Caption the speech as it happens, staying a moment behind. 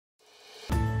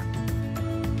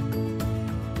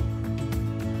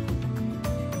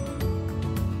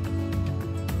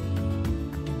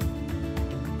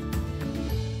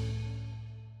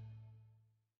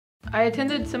I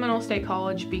attended Seminole State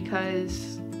College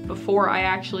because before I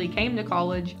actually came to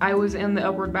college, I was in the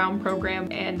Upward Bound program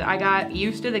and I got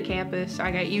used to the campus,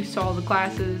 I got used to all the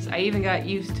classes, I even got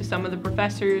used to some of the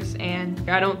professors, and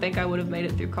I don't think I would have made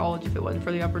it through college if it wasn't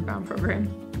for the Upward Bound program.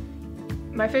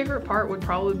 My favorite part would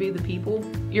probably be the people.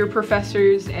 Your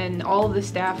professors and all of the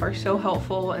staff are so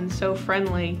helpful and so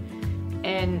friendly,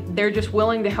 and they're just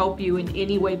willing to help you in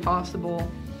any way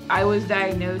possible. I was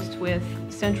diagnosed with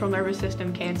central nervous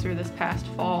system cancer this past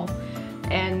fall,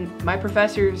 and my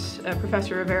professors,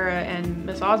 Professor Rivera and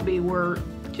Miss Osby, were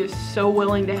just so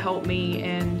willing to help me,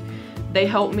 and they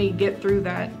helped me get through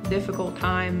that difficult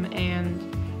time, and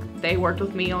they worked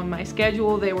with me on my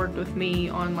schedule, they worked with me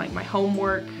on like my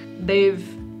homework. They've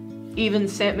even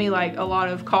sent me like a lot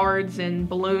of cards and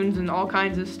balloons and all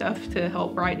kinds of stuff to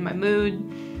help brighten my mood,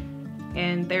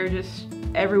 and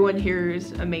everyone here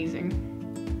is amazing.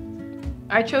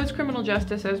 I chose criminal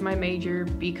justice as my major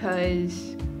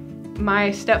because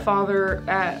my stepfather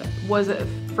was a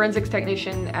forensics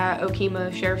technician at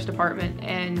Okemah Sheriff's Department,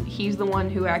 and he's the one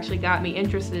who actually got me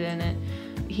interested in it.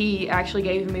 He actually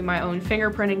gave me my own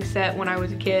fingerprinting set when I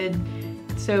was a kid,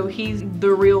 so he's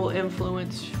the real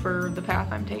influence for the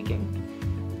path I'm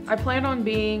taking. I plan on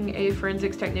being a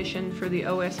forensics technician for the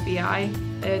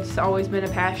OSBI. It's always been a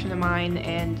passion of mine,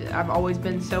 and I've always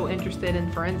been so interested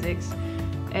in forensics.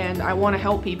 And I want to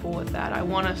help people with that. I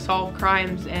want to solve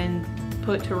crimes and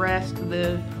put to rest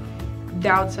the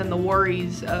doubts and the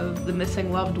worries of the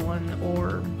missing loved one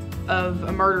or of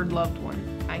a murdered loved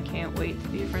one. I can't wait to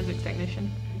be a forensics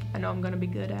technician. I know I'm going to be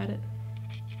good at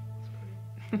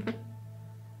it.